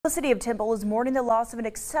The city of Temple is mourning the loss of an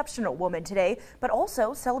exceptional woman today, but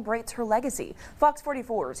also celebrates her legacy. Fox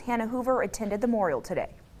 44's Hannah Hoover attended the memorial today.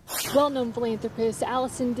 Well-known philanthropist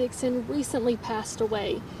Allison Dickson recently passed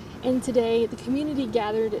away, and today the community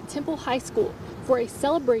gathered at Temple High School for a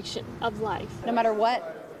celebration of life. No matter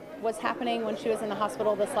what was happening when she was in the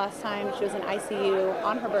hospital this last time, she was in ICU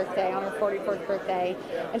on her birthday, on her 44th birthday,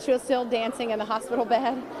 and she was still dancing in the hospital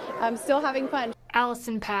bed, still having fun.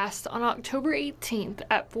 Allison passed on October 18th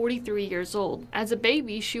at 43 years old. As a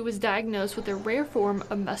baby, she was diagnosed with a rare form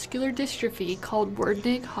of muscular dystrophy called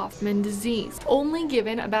Wernicke-Hoffman disease. Only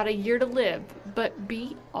given about a year to live, but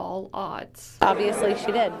beat all odds. Obviously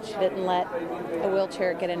she did. She didn't let a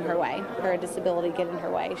wheelchair get in her way, or a disability get in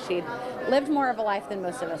her way. She lived more of a life than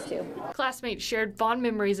most of us do. Classmates shared fond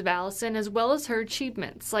memories of Allison as well as her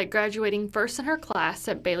achievements, like graduating first in her class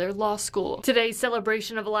at Baylor Law School. Today's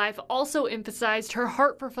celebration of life also emphasized her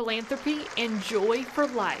heart for philanthropy and joy for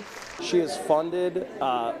life. She has funded,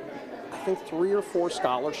 I think, 3 or 4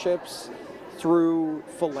 scholarships through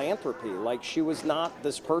philanthropy. Like, she was not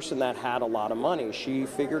this person that had a lot of money. She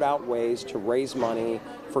figured out ways to raise money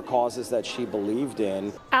for causes that she believed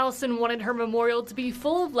in. Allison wanted her memorial to be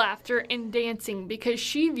full of laughter and dancing because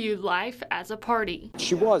she viewed life as a party.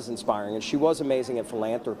 She was inspiring and she was amazing at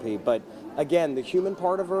philanthropy, but again, the human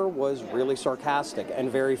part of her was really sarcastic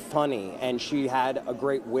and very funny, and she had a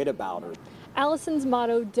great wit about her. Allison's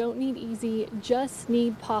motto, "Don't need easy, just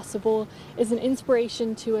need possible," is an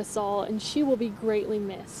inspiration to us all, and she will be greatly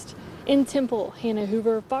missed. In Temple, Hannah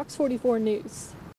Hoover, Fox 44 News.